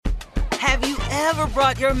Have you ever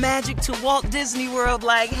brought your magic to Walt Disney World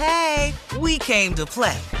like, hey, we came to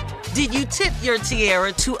play? Did you tip your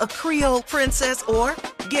tiara to a Creole princess or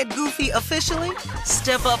get goofy officially?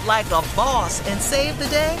 Step up like a boss and save the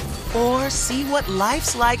day? Or see what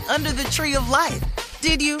life's like under the tree of life?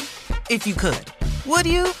 Did you? If you could. Would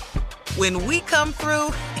you? When we come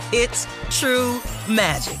through, it's true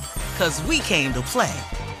magic. 'Cause we came to play.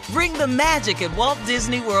 Bring the magic at Walt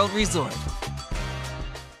Disney World Resort.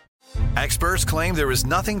 Experts claim there is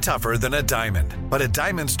nothing tougher than a diamond. But at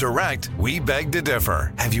Diamonds Direct, we beg to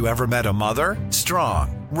differ. Have you ever met a mother?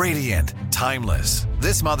 Strong, radiant, timeless.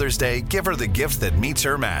 This Mother's Day, give her the gift that meets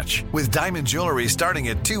her match. With diamond jewelry starting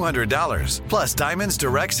at $200. Plus Diamonds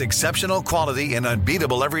Direct's exceptional quality and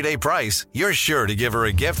unbeatable everyday price, you're sure to give her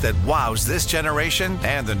a gift that wows this generation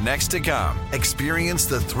and the next to come. Experience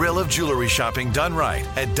the thrill of jewelry shopping done right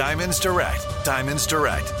at Diamonds Direct. Diamonds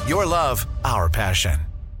Direct. Your love, our passion.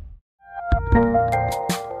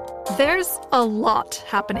 There's a lot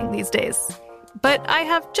happening these days, but I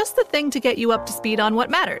have just the thing to get you up to speed on what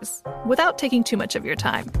matters, without taking too much of your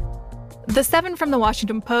time. The 7 from the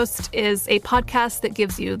Washington Post is a podcast that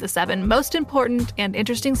gives you the 7 most important and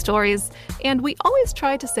interesting stories, and we always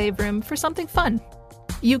try to save room for something fun.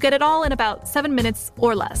 You get it all in about 7 minutes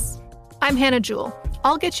or less. I'm Hannah Jewell.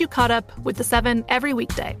 I'll get you caught up with the 7 every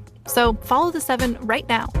weekday, so follow the 7 right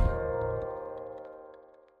now.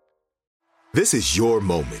 This is your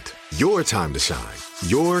moment, your time to shine,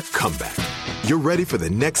 your comeback. You're ready for the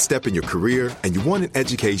next step in your career, and you want an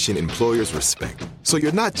education employers respect. So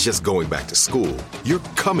you're not just going back to school, you're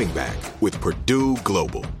coming back with Purdue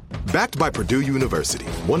Global. Backed by Purdue University,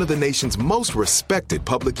 one of the nation's most respected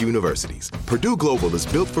public universities, Purdue Global is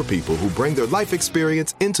built for people who bring their life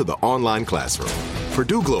experience into the online classroom.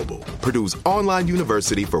 Purdue Global, Purdue's online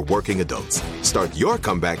university for working adults. Start your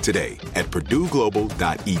comeback today at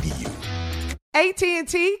purdueglobal.edu.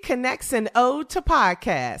 AT&T connects an ode to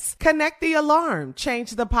podcasts. Connect the alarm.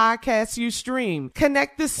 Change the podcast you stream.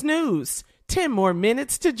 Connect the snooze. 10 more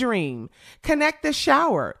minutes to dream. Connect the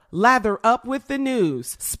shower. Lather up with the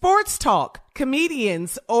news. Sports talk,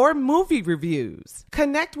 comedians, or movie reviews.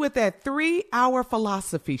 Connect with that 3-hour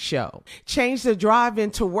philosophy show. Change the drive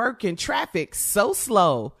into work in traffic so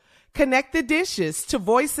slow. Connect the dishes to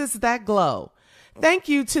voices that glow. Thank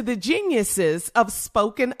you to the geniuses of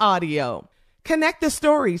spoken audio. Connect the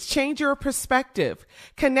stories, change your perspective.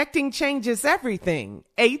 Connecting changes everything.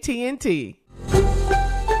 AT&T.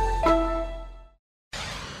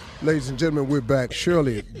 Ladies and gentlemen, we're back.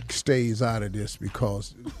 Shirley stays out of this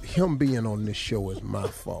because him being on this show is my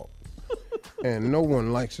fault. And no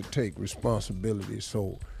one likes to take responsibility.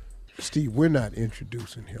 So, Steve, we're not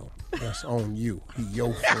introducing him. That's on you. He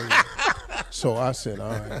your friend. So I said,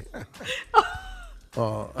 all right.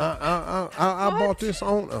 I bought this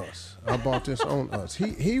on us.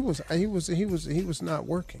 He was not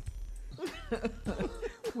working.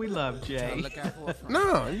 We love Jay.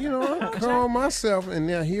 No, I call myself, and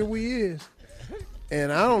now here we is.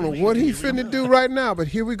 And I don't know what he finna do right now, but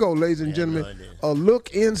here we go, ladies and gentlemen. A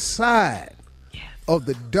look inside of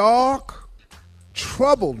the dark,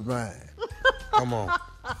 troubled mind. Come on.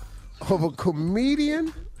 Of a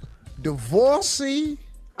comedian, divorcee.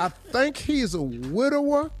 I think he's a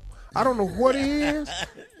widower. I don't know what he is.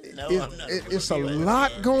 It's a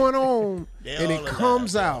lot going on, and it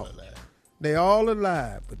comes out. They all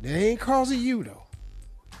alive, but they ain't cause of you, though.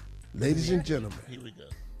 Ladies and gentlemen, here we go.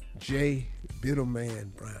 Jay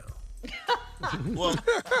Biddleman Brown. Well,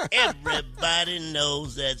 everybody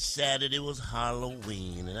knows that Saturday was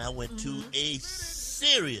Halloween, and I went to a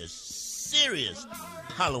serious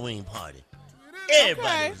Halloween party.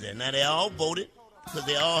 Everybody was there. Now, they all voted because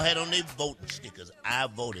they all had on their voting stickers. I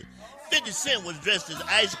voted. 50 Cent was dressed as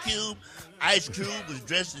Ice Cube. Ice Cube was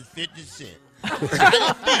dressed as 50 Cent.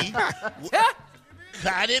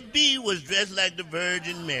 Cardi B was dressed like the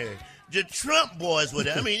Virgin Mary. The Trump boys were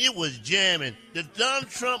there. I mean, it was jamming. The dumb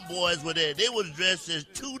Trump boys were there. They was dressed as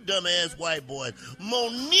 2 dumbass white boys.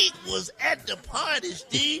 Monique was at the party,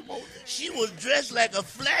 Steve. She was dressed like a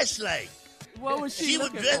flashlight. What was she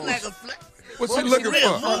looking dressed for? like a flashlight. What's she looking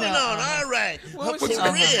for? Moving on, all right. What was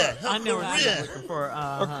Her she career. I know what she's looking for.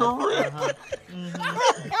 A career.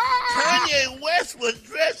 Kanye West was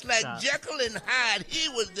dressed like Jekyll and Hyde. He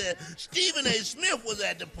was there. Stephen A. Smith was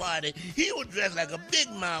at the party. He was dressed like a big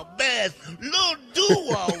mouth bass. Lil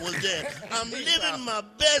Duval was there. I'm living my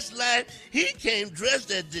best life. He came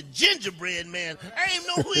dressed as the gingerbread man. I didn't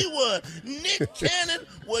know who he was. Nick Cannon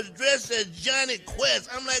was dressed as Johnny Quest.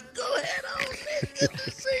 I'm like, go ahead on, Nick. Good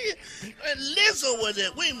to see you. And Lizzo was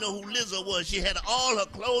there. We didn't know who Lizzo was. She had all her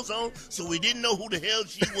clothes on, so we didn't know who the hell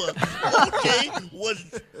she was.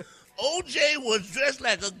 O.J. was dressed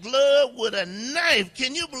like a glove with a knife.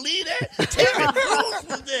 Can you believe that? Terry Crews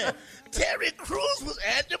was there. Terry Crews was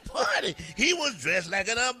at the party. He was dressed like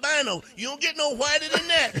an albino. You don't get no whiter than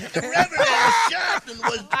that. Reverend Al Sharpton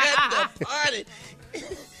was at the party.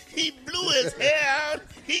 He blew his hair out.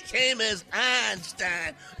 He came as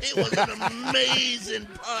Einstein. It was an amazing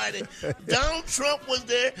party. Donald Trump was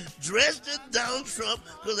there, dressed as Donald Trump,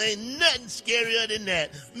 because ain't nothing scarier than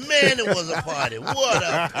that. Man, it was a party. What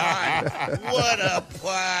a party. What a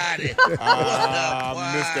party. What a party.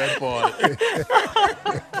 I missed that party.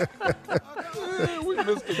 We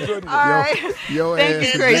missed the goodness. All right. Thank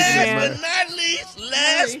you, crazy man.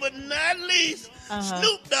 Last but not least,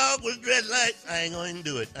 Snoop Dogg was dressed like, I ain't going to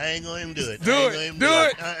do it. Do it.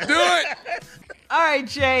 All right,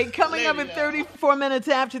 Jay, coming up at 34 minutes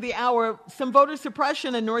after the hour, some voter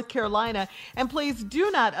suppression in North Carolina. And please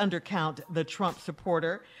do not undercount the Trump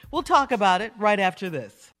supporter. We'll talk about it right after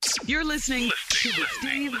this. You're listening to the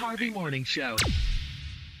Steve Harvey Morning Show.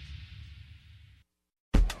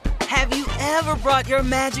 Have you ever brought your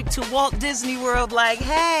magic to Walt Disney World like,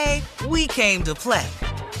 hey, we came to play?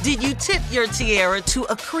 Did you tip your tiara to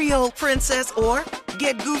a Creole princess or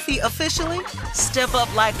get goofy officially? Step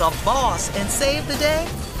up like a boss and save the day?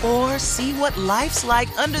 Or see what life's like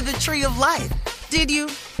under the tree of life? Did you?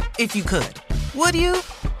 If you could. Would you?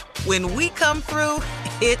 When we come through,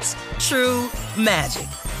 it's true magic.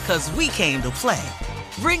 'Cause we came to play.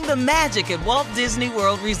 Bring the magic at Walt Disney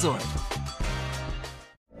World Resort.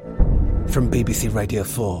 From BBC Radio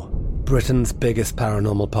 4, Britain's biggest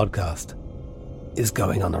paranormal podcast is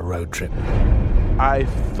going on a road trip. I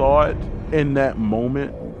thought in that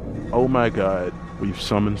moment, oh my God, we've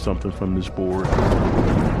summoned something from this board.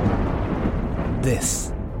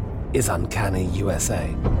 This is Uncanny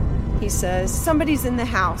USA. He says, somebody's in the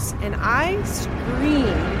house, and I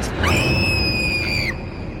screamed.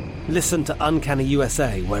 Listen to Uncanny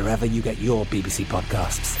USA wherever you get your BBC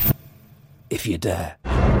podcasts, if you dare.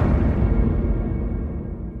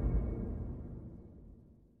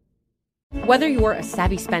 Whether you're a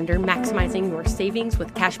savvy spender maximizing your savings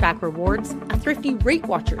with cashback rewards, a thrifty rate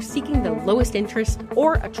watcher seeking the lowest interest,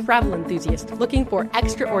 or a travel enthusiast looking for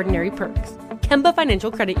extraordinary perks, Kemba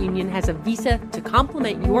Financial Credit Union has a visa to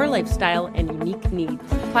complement your lifestyle and unique needs.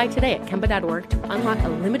 Apply today at Kemba.org to unlock a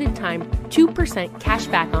limited-time 2% cash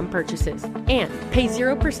back on purchases and pay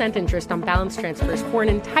 0% interest on balance transfers for an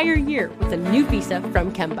entire year with a new visa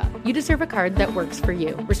from Kemba. You deserve a card that works for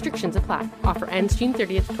you. Restrictions apply. Offer ends June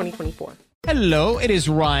 30th, 2024. Hello, it is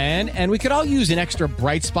Ryan, and we could all use an extra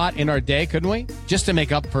bright spot in our day, couldn't we? Just to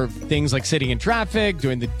make up for things like sitting in traffic,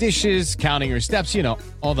 doing the dishes, counting your steps, you know,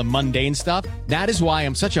 all the mundane stuff. That is why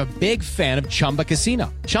I'm such a big fan of Chumba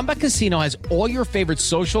Casino. Chumba Casino has all your favorite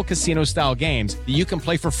social casino-style games that you can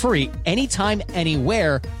play for free anytime,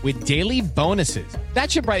 anywhere with daily bonuses. That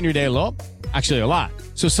should brighten your day a little. Actually, a lot.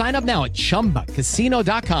 So sign up now at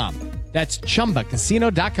ChumbaCasino.com. That's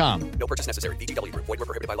ChumbaCasino.com. No purchase necessary. VGW Group. Void where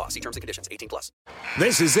prohibited by law. See terms and conditions. 18+.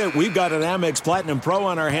 This is it. We've got an Amex Platinum Pro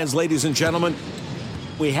on our hands, ladies and gentlemen.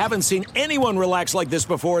 We haven't seen anyone relax like this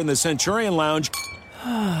before in the Centurion Lounge.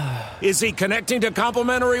 Is he connecting to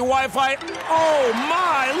complimentary Wi-Fi? Oh,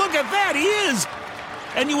 my. Look at that. He is.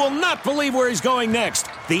 And you will not believe where he's going next.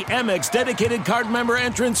 The Amex dedicated card member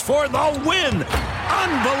entrance for the win.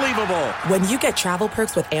 Unbelievable. When you get travel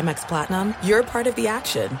perks with Amex Platinum, you're part of the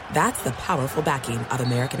action. That's the powerful backing of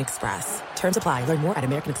American Express. Terms apply. Learn more at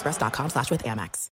americanexpress.com/withAmex.